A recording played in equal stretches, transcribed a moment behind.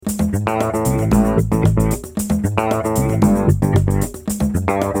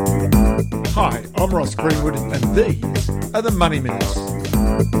These are the Money Minutes.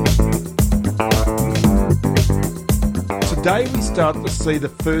 Today we start to see the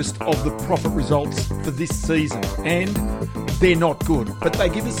first of the profit results for this season, and they're not good, but they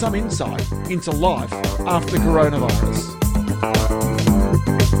give us some insight into life after coronavirus.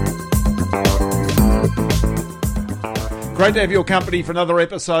 Great to have your company for another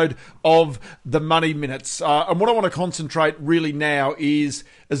episode of the Money Minutes. And what I want to concentrate really now is,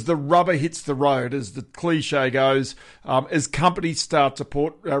 as the rubber hits the road, as the cliche goes, as companies start to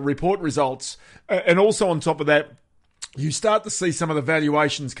report results, and also on top of that, you start to see some of the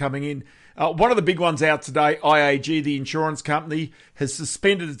valuations coming in. One of the big ones out today, IAG, the insurance company, has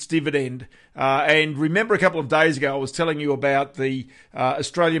suspended its dividend. And remember a couple of days ago, I was telling you about the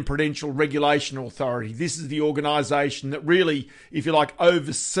Australian Prudential Regulation Authority. This is the organisation that really, if you like,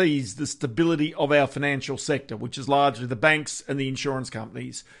 oversees the stability of our financial sector, which is largely the banks and the insurance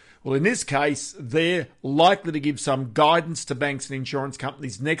companies. Well, in this case, they're likely to give some guidance to banks and insurance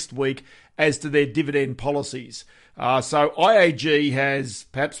companies next week as to their dividend policies. So IAG has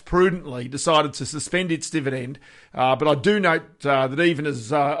perhaps prudently decided to suspend its dividend, but I do note that even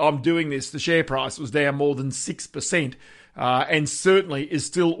as I'm doing this, the share price was down more than 6%. And certainly is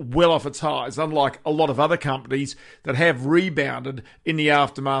still well off its highs, unlike a lot of other companies that have rebounded in the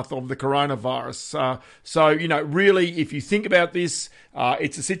aftermath of the coronavirus. So, really, if you think about this,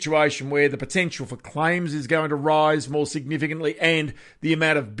 it's a situation where the potential for claims is going to rise more significantly, and the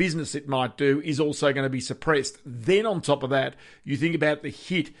amount of business it might do is also going to be suppressed. Then on top of that, you think about the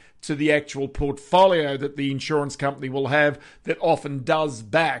hit to the actual portfolio that the insurance company will have that often does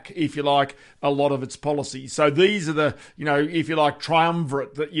back, if you like, a lot of its policies. So these are the, if you like,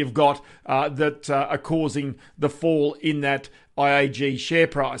 triumvirate that you've got that are causing the fall in that IAG share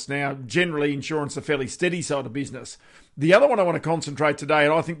price. Now, generally, insurance is a fairly steady side of business. The other one I want to concentrate today,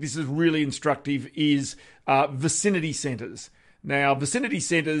 and I think this is really instructive, is Vicinity Centres. Now, Vicinity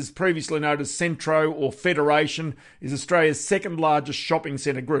Centres, previously known as Centro or Federation, is Australia's second largest shopping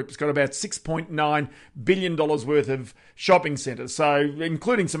centre group. It's got about $6.9 billion worth of shopping centres, so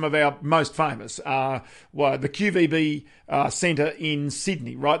including some of our most famous. The QVB Centre in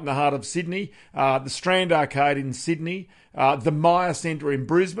Sydney, right in the heart of Sydney, the Strand Arcade in Sydney, the Myer Centre in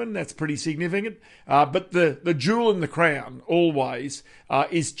Brisbane, that's pretty significant. But the jewel in the crown, always,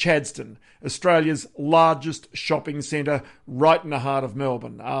 is Chadstone, Australia's largest shopping centre right in the heart of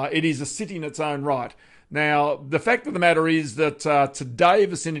Melbourne. It is a city in its own right. Now, the fact of the matter is that today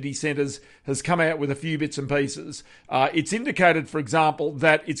Vicinity Centres has come out with a few bits and pieces. It's indicated, for example,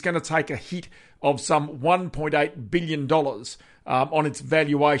 that it's going to take a hit of some $1.8 billion on its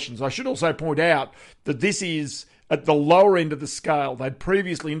valuations. I should also point out that this is at the lower end of the scale. They'd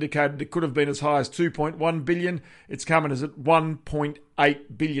previously indicated it could have been as high as $2.1 billion. It's coming as at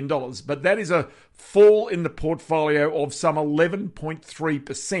 $1.8 billion. But that is a fall in the portfolio of some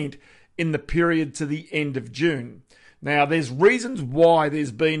 11.3% in the period to the end of June. Now, there's reasons why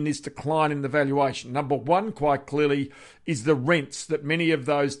there's been this decline in the valuation. Number one, quite clearly, is the rents that many of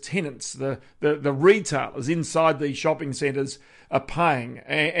those tenants, the retailers inside these shopping centres, are paying.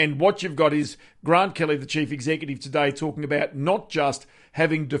 And what you've got is Grant Kelly, the chief executive today, talking about not just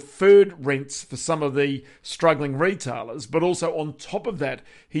having deferred rents for some of the struggling retailers, but also on top of that,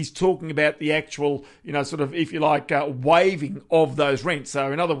 he's talking about the actual, if you like, waiving of those rents.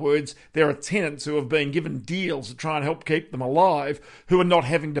 So in other words, there are tenants who have been given deals to try and help keep them alive who are not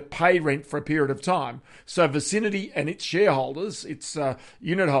having to pay rent for a period of time. So Vicinity and its shareholders, its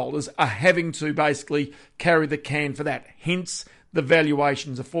unit holders, are having to basically carry the can for that. Hence, the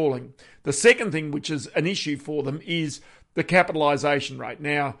valuations are falling. The second thing, which is an issue for them, is the capitalisation rate.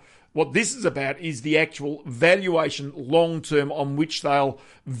 Now, what this is about is the actual valuation long-term on which they'll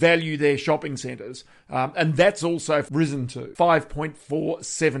value their shopping centres. And that's also risen to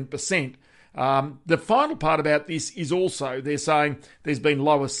 5.47%. The final part about this is also they're saying there's been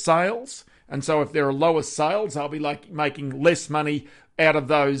lower sales. And so if there are lower sales, they'll be making less money out of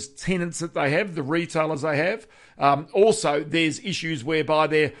those tenants that they have, the retailers they have. Also, there's issues whereby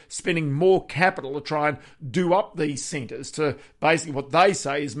they're spending more capital to try and do up these centres to basically what they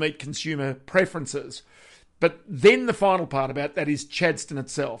say is meet consumer preferences. But then the final part about that is Chadstone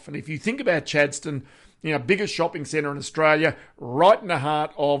itself. And if you think about Chadstone, biggest shopping centre in Australia, right in the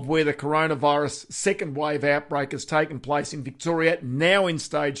heart of where the coronavirus second wave outbreak has taken place in Victoria, now in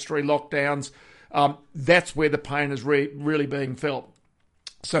stage 3 lockdowns, that's where the pain is really being felt.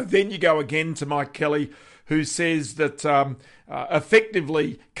 So then you go again to Mike Kelly, who says that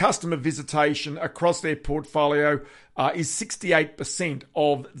effectively customer visitation across their portfolio is 68%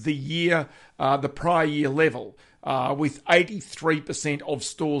 of the prior year level. with 83% of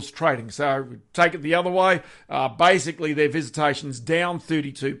stores trading. So take it the other way. Basically, their visitation's down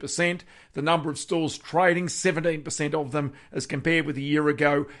 32%. The number of stores trading, 17% of them, as compared with a year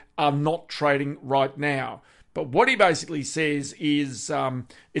ago, are not trading right now. But what he basically says is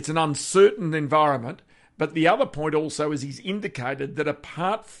it's an uncertain environment. But the other point also is he's indicated that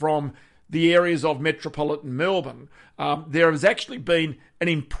apart from the areas of metropolitan Melbourne, there has actually been an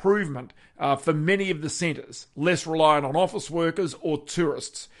improvement for many of the centres, less reliant on office workers or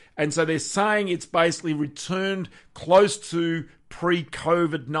tourists. And so they're saying it's basically returned close to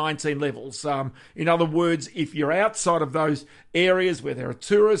pre-COVID-19 levels. In other words, if you're outside of those areas where there are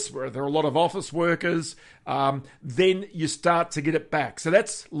tourists, where there are a lot of office workers, then you start to get it back. So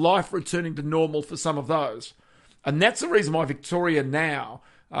that's life returning to normal for some of those. And that's the reason why Victoria now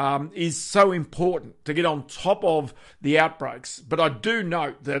is so important to get on top of the outbreaks. But I do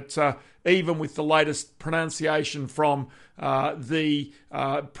note that even with the latest pronunciation from the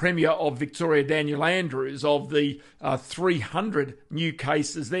Premier of Victoria, Daniel Andrews, of the 300 new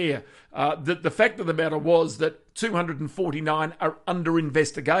cases there, the fact of the matter was that 249 are under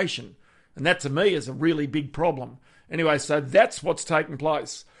investigation. And that to me is a really big problem. Anyway, so that's what's taken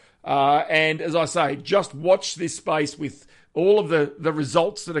place. And as I say, just watch this space with all of the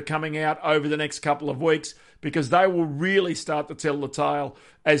results that are coming out over the next couple of weeks, because they will really start to tell the tale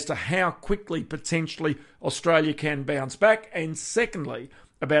as to how quickly potentially Australia can bounce back, and secondly,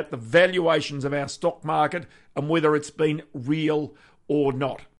 about the valuations of our stock market and whether it's been real or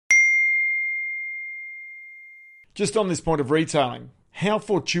not. Just on this point of retailing, how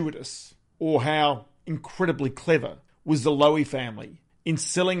fortuitous or how incredibly clever was the Lowy family in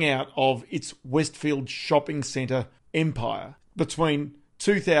selling out of its Westfield shopping centre empire between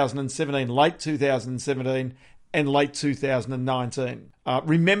 2017, late 2017 and late 2019.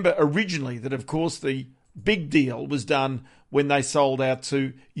 Remember originally that, of course, the big deal was done when they sold out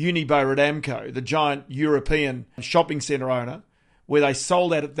to Unibail-Rodamco, the giant European shopping centre owner, where they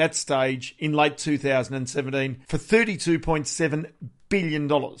sold out at that stage in late 2017 for $32.7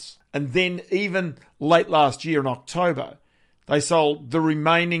 billion. And then even late last year in October, they sold the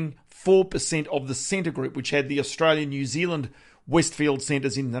remaining 4% of the Centre Group, which had the Australian, New Zealand Westfield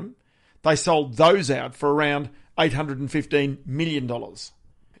centres in them. They sold those out for around $815 million.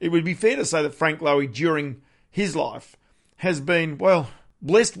 It would be fair to say that Frank Lowy, during his life, has been, well,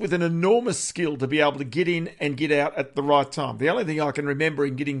 blessed with an enormous skill to be able to get in and get out at the right time. The only thing I can remember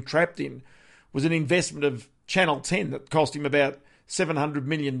him getting trapped in was an investment of Channel 10 that cost him about $700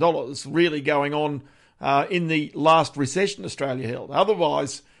 million, really going on in the last recession Australia held.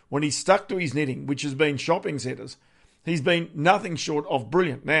 Otherwise, when he's stuck to his knitting, which has been shopping centres, he's been nothing short of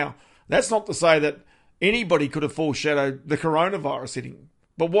brilliant. Now, that's not to say that anybody could have foreshadowed the coronavirus hitting.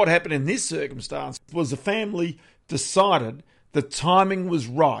 But what happened in this circumstance was the family decided the timing was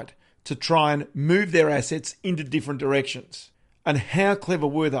right to try and move their assets into different directions. And how clever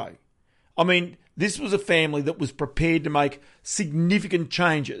were they? I mean, this was a family that was prepared to make significant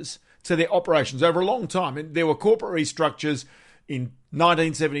changes to their operations over a long time. And there were corporate restructures in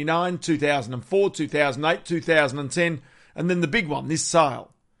 1979, 2004, 2008, 2010, and then the big one, this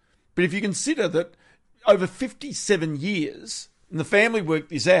sale. But if you consider that over 57 years, and the family worked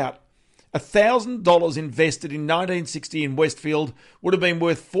this out, $1,000 invested in 1960 in Westfield would have been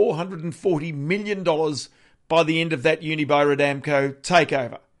worth $440 million by the end of that Unibail-Rodamco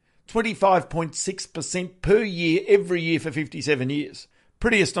takeover. 25.6% per year, every year for 57 years.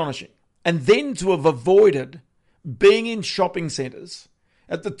 Pretty astonishing. And then to have avoided being in shopping centres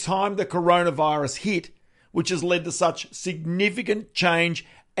at the time the coronavirus hit, which has led to such significant change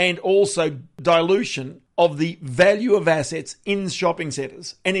and also dilution of the value of assets in shopping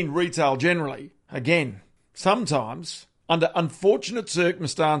centres and in retail generally. Again, sometimes, under unfortunate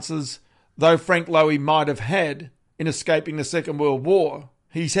circumstances, though Frank Lowy might have had in escaping the Second World War,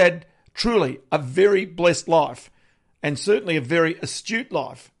 he's had truly a very blessed life, and certainly a very astute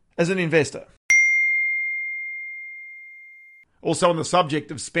life as an investor. Also on the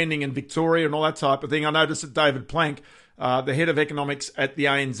subject of spending in Victoria and all that type of thing, I noticed that David Plank, the head of economics at the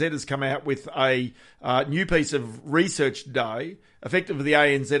ANZ, has come out with a new piece of research today. Effectively, the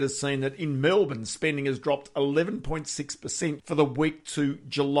ANZ has seen that in Melbourne, spending has dropped 11.6% for the week to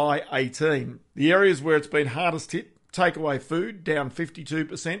July 18. The areas where it's been hardest hit: takeaway food, down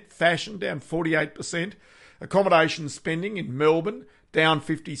 52%, fashion, down 48%, accommodation spending in Melbourne, down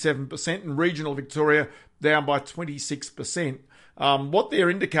 57%, and regional Victoria, down by 26%. What they're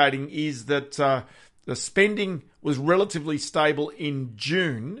indicating is that The spending was relatively stable in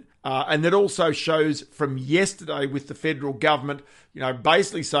June, and that also shows from yesterday with the federal government,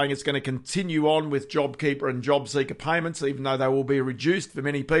 basically saying it's going to continue on with JobKeeper and JobSeeker payments, even though they will be reduced for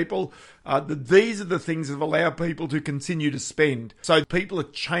many people. These are the things that have allowed people to continue to spend. So people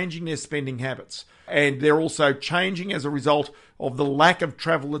are changing their spending habits, and they're also changing as a result of the lack of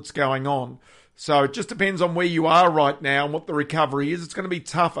travel that's going on. So it just depends on where you are right now and what the recovery is. It's going to be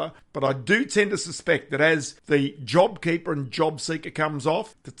tougher, but I do tend to suspect that as the JobKeeper and JobSeeker comes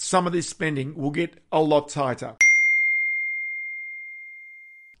off, that some of this spending will get a lot tighter.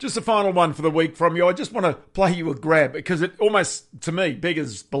 Just a final one for the week from you. I just want to play you a grab because it almost, to me,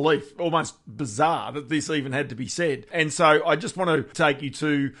 beggars belief, almost bizarre that this even had to be said. And so I just want to take you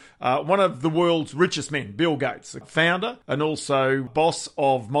to one of the world's richest men, Bill Gates, the founder and also boss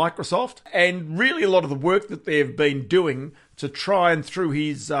of Microsoft, and really a lot of the work that they've been doing to try and through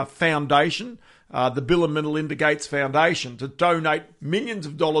his foundation, the Bill and Melinda Gates Foundation, to donate millions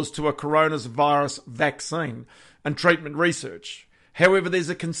of dollars to a coronavirus vaccine and treatment research. However, there's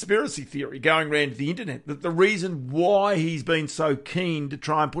a conspiracy theory going around the internet that the reason why he's been so keen to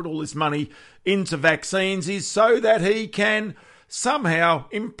try and put all this money into vaccines is so that he can somehow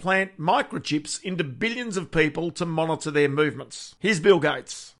implant microchips into billions of people to monitor their movements. Here's Bill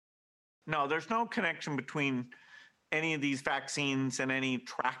Gates. No, there's no connection between any of these vaccines and any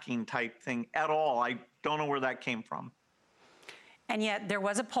tracking type thing at all. I don't know where that came from. And yet there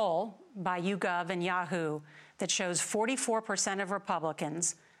was a poll by YouGov and Yahoo that shows 44% of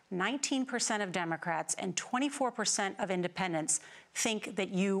Republicans, 19% of Democrats, and 24% of independents think that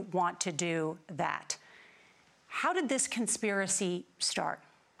you want to do that. How did this conspiracy start?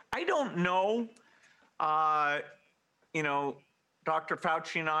 I don't know. Dr.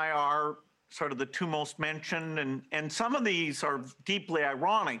 Fauci and I are sort of the two most mentioned, and some of these are deeply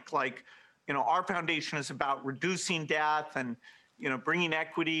ironic. Like, our foundation is about reducing death and, bringing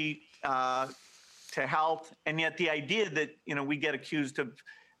equity to health, and yet the idea that we get accused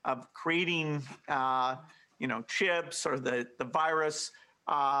of creating chips or the virus.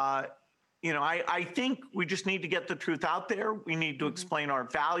 I think we just need to get the truth out there. We need to explain our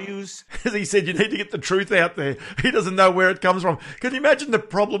values. As he said, you need to get the truth out there. He doesn't know where it comes from. Can you imagine the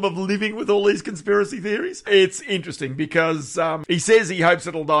problem of living with all these conspiracy theories? It's interesting because he says he hopes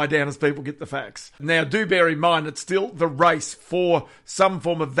it'll die down as people get the facts. Now, do bear in mind that still the race for some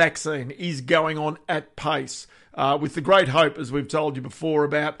form of vaccine is going on at pace. With the great hope, as we've told you before,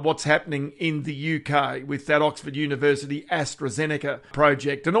 about what's happening in the UK with that Oxford University AstraZeneca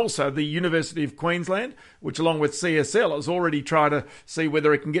project, and also the University of Queensland, which along with CSL is already trying to see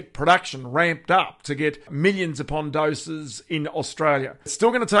whether it can get production ramped up to get millions upon doses in Australia. It's still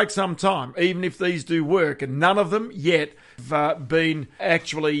going to take some time, even if these do work, and none of them yet have been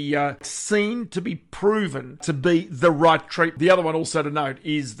actually seen to be proven to be the right treatment. The other one also to note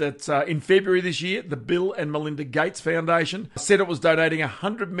is that in February this year, the Bill and Melinda Gates Foundation said it was donating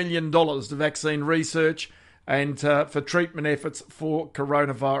 $100 million to vaccine research and for treatment efforts for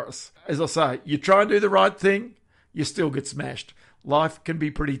coronavirus. As I say, you try and do the right thing, you still get smashed. Life can be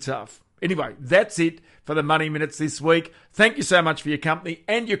pretty tough. Anyway, that's it for the Money Minutes this week. Thank you so much for your company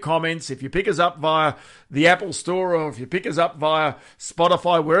and your comments. If you pick us up via the Apple Store or if you pick us up via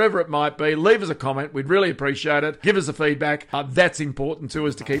Spotify, wherever it might be, leave us a comment. We'd really appreciate it. Give us a feedback. That's important to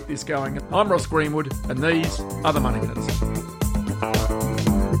us to keep this going. I'm Ross Greenwood, and these are the Money Minutes.